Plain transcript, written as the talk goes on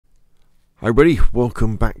Hi everybody,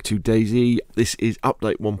 welcome back to DayZ. This is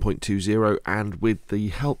update 1.20 and with the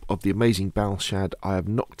help of the amazing Balshad I have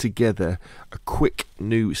knocked together a quick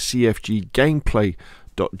new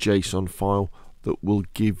cfggameplay.json file that will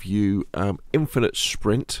give you infinite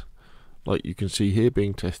sprint, like you can see here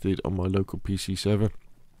being tested on my local PC server.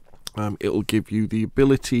 It will give you the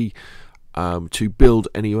ability to build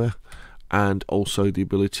anywhere, and also the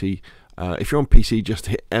ability, if you're on PC, just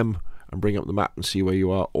hit M and bring up the map and see where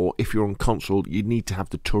you are, or if you're on console you need to have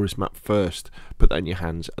the tourist map first, put that in your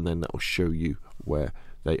hands and then that will show you where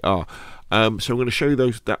they are. So I'm going to show you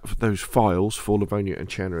those files for Livonia and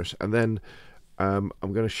Chernarus, and then I'm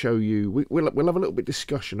going to show you, we'll have a little bit of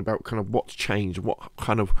discussion about kind of what's changed,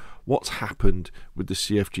 what's happened with the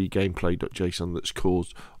cfggameplay.json that's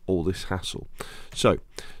caused all this hassle. So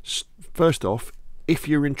first off, if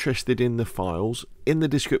you're interested in the files, in the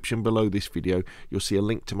description below this video you'll see a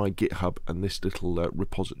link to my GitHub and this little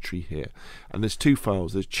repository here, and there's two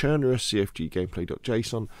files. There's Chernarus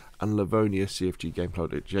cfggameplay.json and Livonia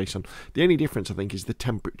cfggameplay.json. The only difference I think is the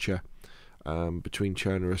temperature between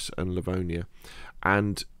Chernarus and Livonia,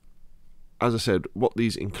 and as I said, what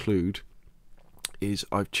these include is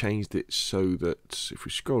I've changed it so that if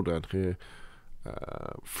we scroll down here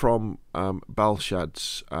from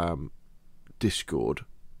Balshad's Discord,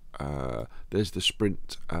 there's the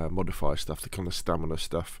sprint modifier stuff, the kind of stamina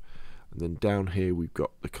stuff, and then down here we've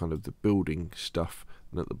got the kind of the building stuff,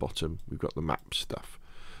 and at the bottom we've got the map stuff.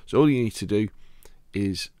 So all you need to do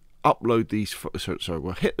is upload these,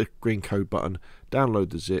 we'll hit the green code button,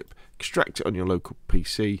 download the zip, extract it on your local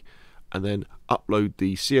PC, and then upload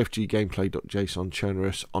the cfggameplay.json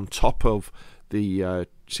Chernarus on top of the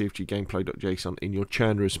cfggameplay.json in your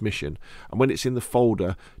Chernarus mission, and when it's in the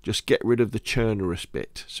folder just get rid of the Chernarus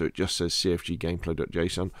bit so it just says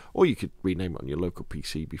cfggameplay.json, or you could rename it on your local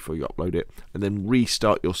PC before you upload it, and then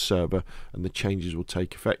restart your server and the changes will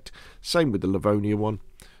take effect. Same with the Livonia one,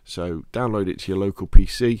 so download it to your local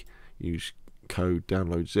PC, use code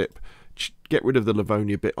download zip, get rid of the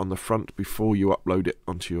Livonia bit on the front before you upload it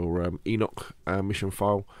onto your Enoch mission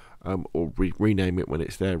file, or rename it when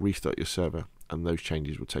it's there, restart your server, and those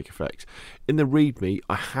changes will take effect. In the readme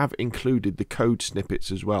I have included the code snippets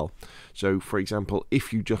as well. So for example,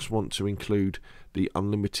 if you just want to include the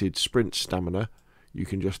unlimited sprint stamina, you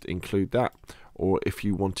can just include that, or if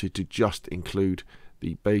you wanted to just include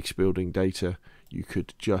the base building data, you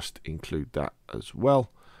could just include that as well,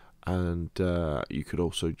 and you could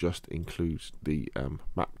also just include the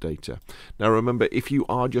map data. Now remember, if you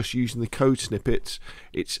are just using the code snippets,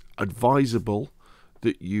 it's advisable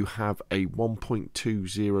that you have a 1.20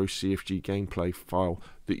 CFG gameplay file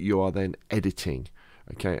that you are then editing,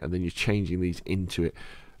 okay, and then you're changing these into it.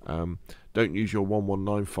 Don't use your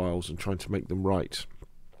 119 files and trying to make them right.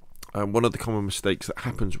 One of the common mistakes that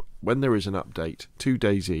happens when there is an update to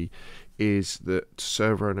DayZ is that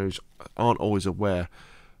server owners aren't always aware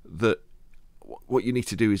that what you need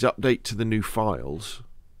to do is update to the new files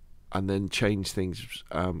and then change things,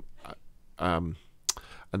 and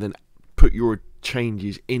then put your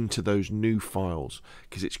changes into those new files,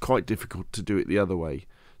 because it's quite difficult to do it the other way.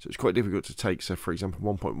 So it's quite difficult to take, so for example,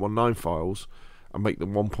 1.19 files and make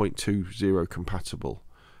them 1.20 compatible.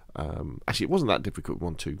 Actually, it wasn't that difficult,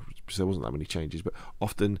 1.2, because there wasn't that many changes, but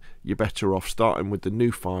often you're better off starting with the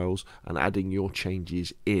new files and adding your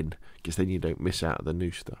changes in, because then you don't miss out on the new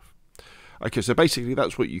stuff. Okay, so basically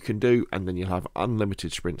that's what you can do, and then you'll have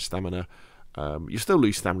unlimited sprint stamina. You still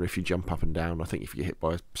lose stamina if you jump up and down. I think if you get hit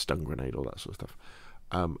by a stun grenade, all that sort of stuff.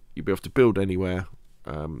 You'll be able to build anywhere.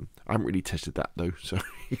 I haven't really tested that though, so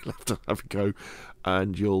you'll have to have a go,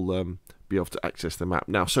 and you'll be able to access the map.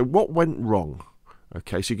 Now, so what went wrong?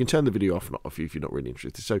 Okay, so you can turn the video off, not off if you're not really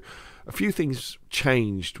interested. So a few things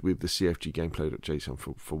changed with the cfggameplay.json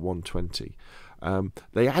for 120.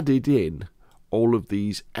 They added in all of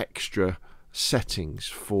these extra settings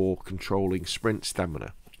for controlling sprint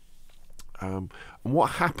stamina. And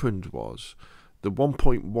what happened was the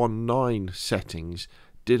 1.19 settings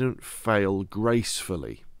didn't fail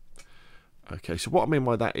gracefully. Okay, so what I mean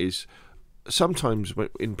by that is, sometimes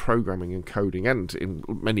in programming and coding and in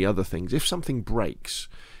many other things, if something breaks,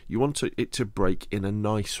 you want it to break in a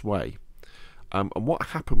nice way. And what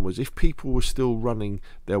happened was, if people were still running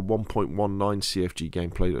their 1.19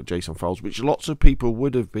 cfggameplay.json files, which lots of people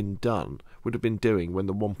would have been doing when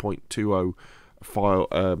the 1.20 file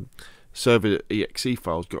server exe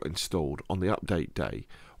files got installed on the update day,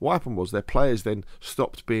 what happened was their players then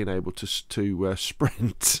stopped being able to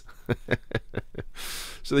sprint.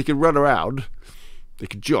 So they could run around, they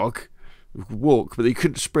could jog, they could walk, but they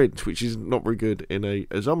couldn't sprint, which is not very good in a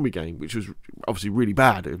zombie game, which was obviously really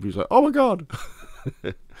bad. It was like, oh my god.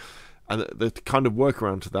 And the kind of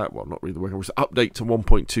workaround to that, well, not really the workaround, was to update to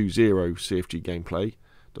 1.20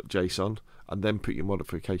 cfggameplay.json and then put your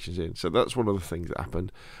modifications in. So that's one of the things that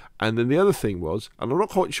happened. And then the other thing was, and I'm not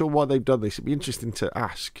quite sure why they've done this, it'd be interesting to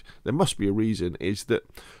ask, there must be a reason, is that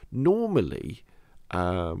normally,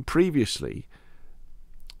 previously,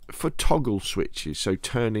 for toggle switches, so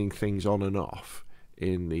turning things on and off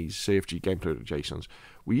in these cfggameplay.jsons,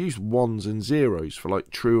 we use 1s and 0s for like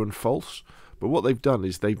true and false. But what they've done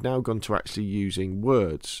is they've now gone to actually using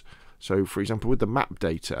words. So, for example, with the map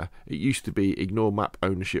data, it used to be ignore map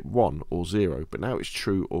ownership 1 or 0, but now it's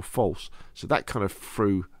true or false. So that kind of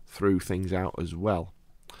threw things out as well.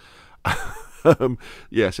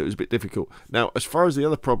 Yeah, so it was a bit difficult. Now, as far as the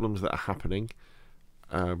other problems that are happening,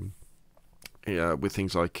 with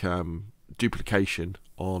things like duplication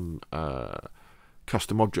on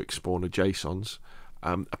custom object spawner JSONs,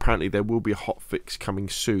 apparently there will be a hotfix coming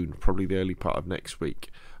soon, probably the early part of next week.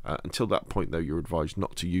 Until that point, though, you're advised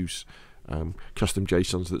not to use custom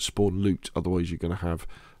JSONs that spawn loot. Otherwise, you're going to have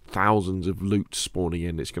thousands of loot spawning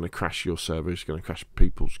in. It's going to crash your server. It's going to crash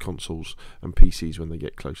people's consoles and PCs when they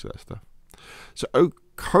get close to that stuff. So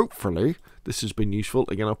hopefully this has been useful.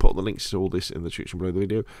 Again, I'll put the links to all this in the description below the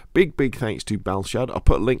video. Big thanks to Balshad. I'll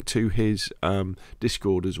put a link to his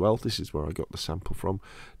Discord as well. This is where I got the sample from.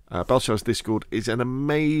 Balshad's Discord is an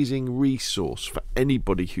amazing resource for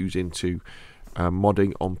anybody who's into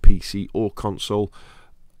modding on PC or console.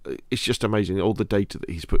 It's just amazing. All the data that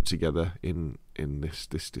he's put together in this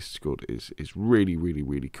Discord is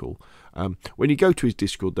really cool. When you go to his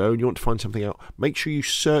Discord though and you want to find something out, make sure you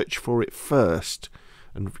search for it first,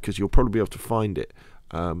 and because you'll probably be able to find it,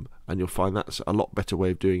 and you'll find that's a lot better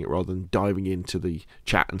way of doing it rather than diving into the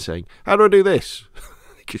chat and saying, how do I do this?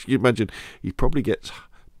 Because you imagine he probably gets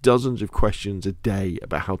dozens of questions a day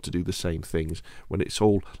about how to do the same things when it's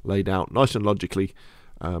all laid out nice and logically,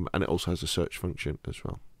 and it also has a search function as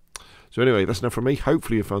well. So anyway, that's enough from me.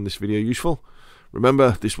 Hopefully you found this video useful.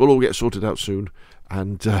 Remember, this will all get sorted out soon,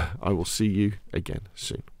 and I will see you again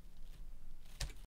soon.